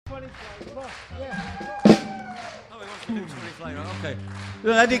Okay.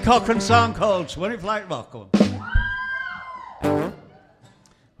 The Eddie Cochran song called 20 Flight Rock.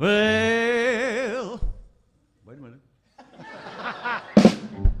 Well, wait a minute.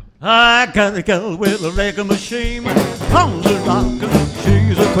 I got a girl with a reggae machine, comes a rockin',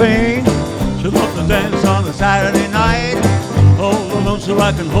 she's a queen. She loves to dance on a Saturday night, all alone so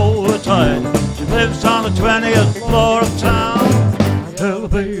I can hold her tight. She lives on the 20th floor of town. The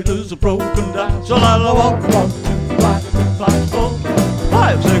elevators are broken down, so I'll walk 1, 2, 3, 4,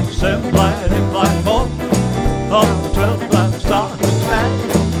 5, 6, 7, 8, 9, 4. On the 12th flight starts to track,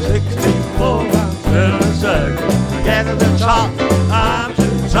 64 and a second. To get to the top, I'm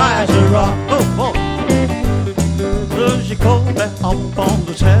too tired to rock. Oh, oh. So she called me up on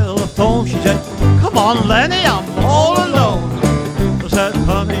the telephone. She said, come on, Lenny, I'm all alone. I said,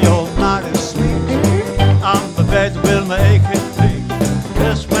 honey, you're mighty sweet. I'm prepared to build my AKP.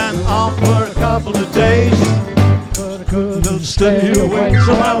 This went on for a couple of days, but I couldn't stay away.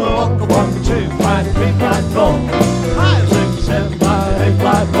 So I walk 1, 2, 5, 3, 4, 5, 6, 7, 8,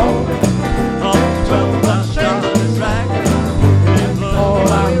 5, 4. On the 12th, I started to drag. All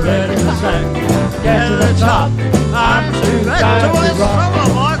I'm ready to sing. Get to the top, I'm too tired to rock. Come on,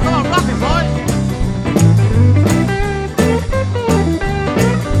 boy, come on, rock it, boy.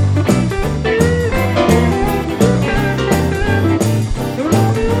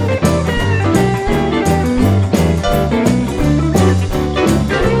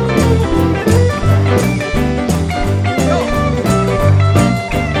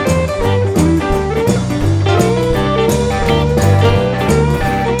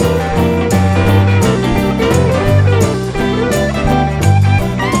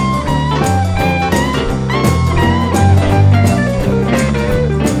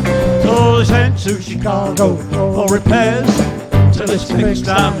 To Chicago for repairs, till it's fixed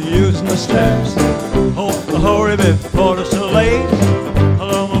I'm using the stairs. Hope to hurry before it's too late.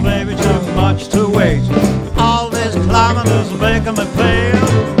 Hello my baby, too much to wait. All this climbing is making me fail.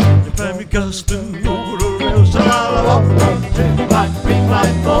 You play me gusting over the rails. So I'll walk 1, 2, 5, 3,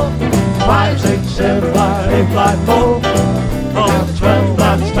 4, 5, 6, 7, 8, 5, 4. On the 12th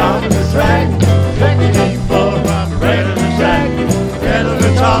I'm starting to drag. 64 I'm ready to sag. Get to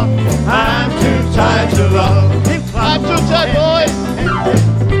the top, I'm too tired to rock. I'm too tired, boys.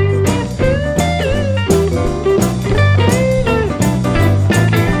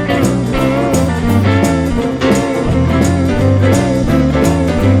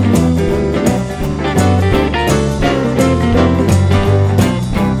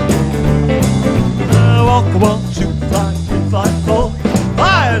 I walk 1, 2, 5, 3, 5, 4,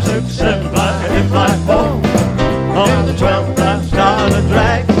 5, 6, 7, 8, 5, 4. On the 12th I'm starting to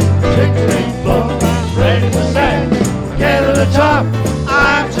drag. 16 floors, ready to sing. Get to the top,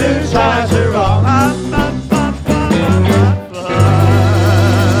 I'm too tired to rock.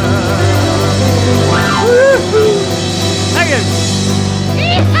 Thank you.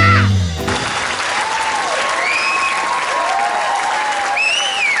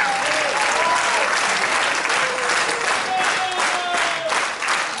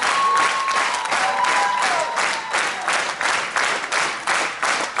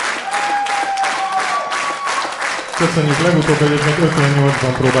 Köszönjük, legutóbb egyébként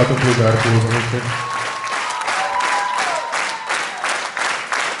 58-ban próbáltunk liverpoolzni.